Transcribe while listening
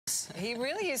He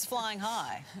really is flying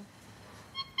high.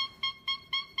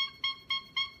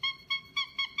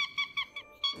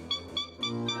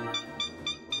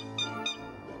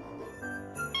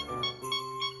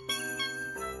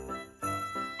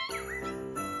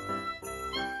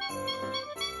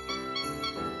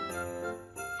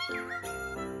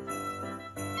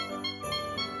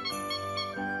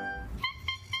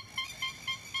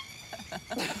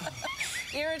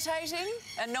 Irritating?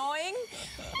 Annoying?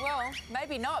 Well,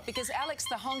 maybe not, because Alex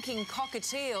the honking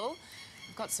cockatiel,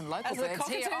 I've got some local birds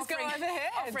here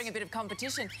offering a bit of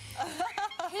competition.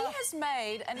 He has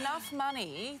made enough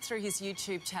money through his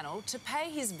YouTube channel to pay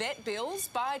his vet bills,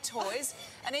 buy toys,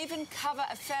 and even cover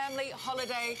a family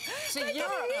holiday to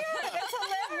Europe. That's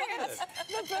hilarious.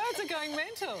 The birds are going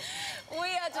mental. We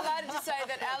are delighted to say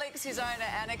that Alex, his owner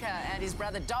Annika, and his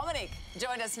brother Dominic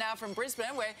joined us now from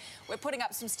Brisbane. We're putting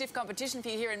up some stiff competition for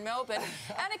you here in Melbourne.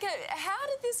 Annika, how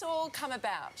did this all come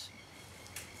about?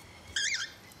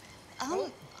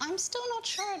 I'm still not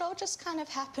sure. It all just kind of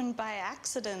happened by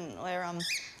accident, where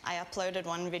I uploaded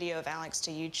one video of Alex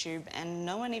to YouTube and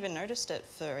no one even noticed it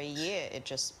for a year. It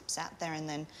just sat there, and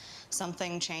then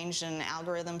something changed in an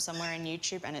algorithm somewhere in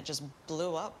YouTube and it just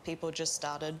blew up. People just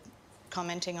started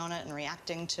commenting on it and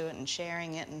reacting to it and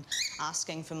sharing it and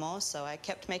asking for more. So I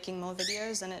kept making more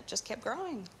videos and it just kept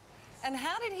growing. And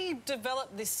how did he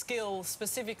develop this skill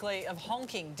specifically of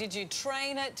honking? Did you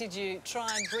train it? Did you try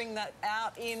and bring that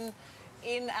out in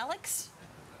Alex?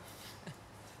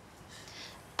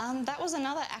 That was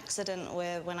another accident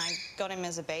where when I got him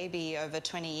as a baby over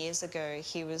 20 years ago,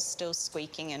 he was still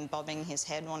squeaking and bobbing his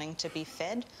head wanting to be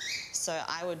fed. So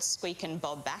I would squeak and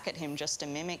bob back at him just to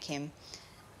mimic him.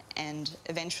 And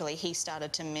eventually he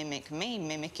started to mimic me,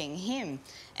 mimicking him.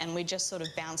 And we just sort of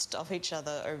bounced off each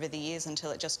other over the years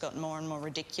until it just got more and more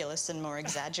ridiculous and more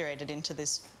exaggerated into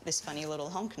this funny little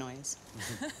honk noise.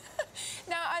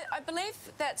 Now, I believe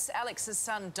that's Alex's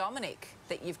son, Dominic,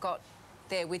 that you've got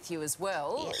there with you as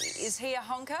well. Yes. Is he a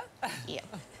honker? Yeah.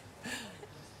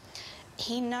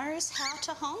 He knows how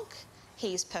to honk.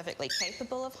 He's perfectly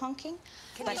capable of honking,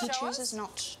 but he chooses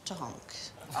not to honk.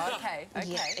 Okay, okay.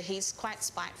 Yeah, he's quite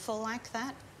spiteful like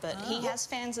that, but he has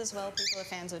fans as well. People are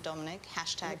fans of Dominic.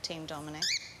 Hashtag Team Dominic.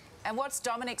 And what's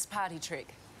Dominic's party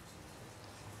trick?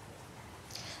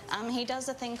 He does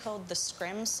a thing called the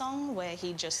Scream song, where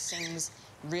he just sings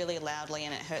really loudly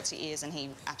and it hurts your ears, and he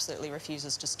absolutely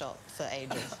refuses to stop for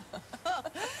ages.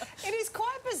 It is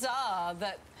quite bizarre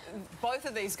that both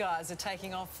of these guys are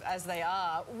taking off as they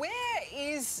are. Where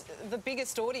is the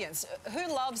biggest audience? Who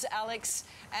loves Alex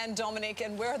and Dominic,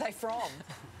 and where are they from?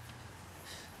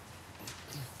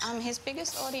 His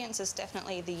biggest audience is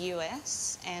definitely the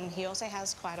US, and he also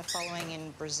has quite a following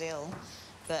in Brazil.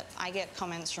 But I get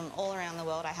comments from all around the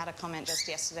world. I had a comment just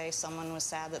yesterday. Someone was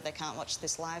sad that they can't watch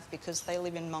this live because they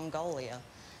live in Mongolia.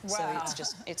 Wow. So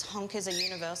it's honk is a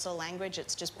universal language.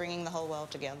 It's just bringing the whole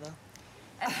world together.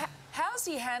 And how's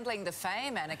he handling the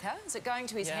fame, Annika? Is it going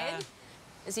to his head?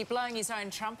 Is he blowing his own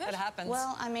trumpet? It happens.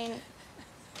 Well, I mean,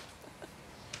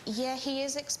 yeah, he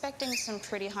is expecting some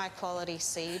pretty high-quality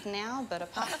seed now, but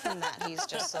apart from that, he's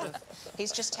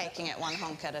just taking it one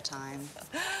honk at a time.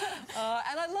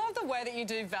 And I love the way that you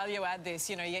do value add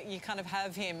this. You know, you kind of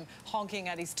have him honking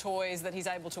at his toys that he's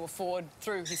able to afford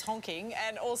through his honking,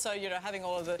 and also, you know, having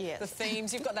all of the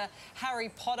themes. You've got the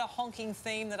Harry Potter honking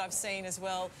theme that I've seen as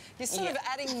well. You're sort of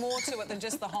adding more to it than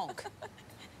just the honk.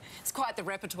 It's quite the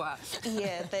repertoire.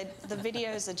 Yeah, the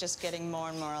videos are just getting more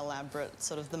and more elaborate,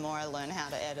 sort of the more I learn how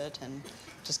to edit, and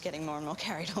just getting more and more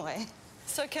carried away.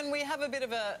 So can we have a bit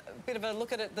of a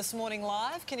look at it this morning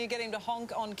live? Can you get him to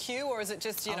honk on cue, or is it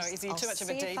just, you know, is he too much of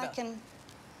a diva?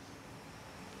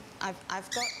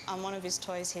 I've got on one of his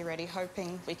toys here ready,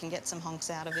 hoping we can get some honks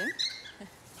out of him.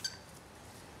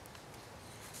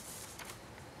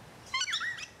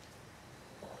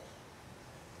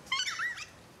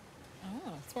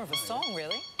 It's more of a song,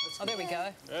 really. Oh, there we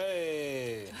go.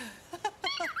 Hey!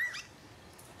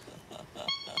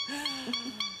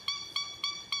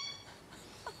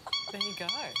 There you go.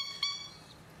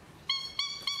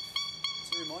 Does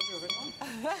he remind you of anyone?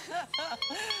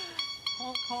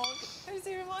 Honk, honk. Who does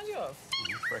he remind you of?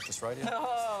 Breakfast radio.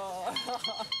 Oh.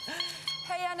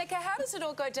 Hey, Annika, how does it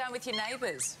all go down with your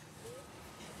neighbours?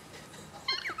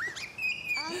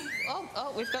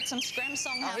 Oh, we've got some Scream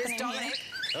song happening here's Dominic. here.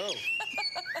 Oh.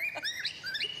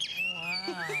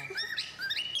 Wow.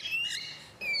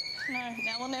 No,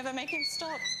 now we'll never make him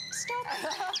stop. Stop.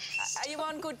 Are you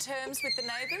on good terms with the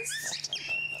neighbours?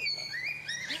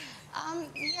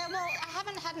 Yeah, well, I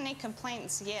haven't had any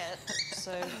complaints yet,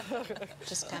 so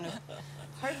just kind of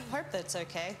hope that's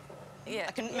okay. Yeah.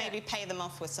 I can maybe pay them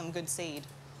off with some good seed.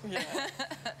 Yeah.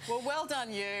 Well, well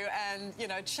done you, and, you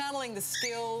know, channeling the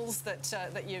skills that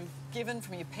that you've given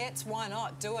from your pets. Why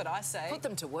not? Do it, I say. Put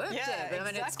them to work, yeah, Deb. exactly. I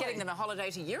mean, it's getting them a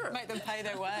holiday to Europe. Make them pay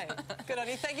their way. Good on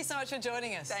you. Thank you so much for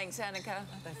joining us. Thanks, Annika.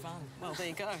 They're fun. Well, there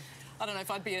you go. I don't know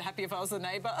if I'd be happy if I was the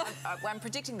neighbour. I'm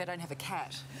predicting they don't have a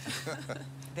cat.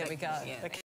 There we go. Yeah.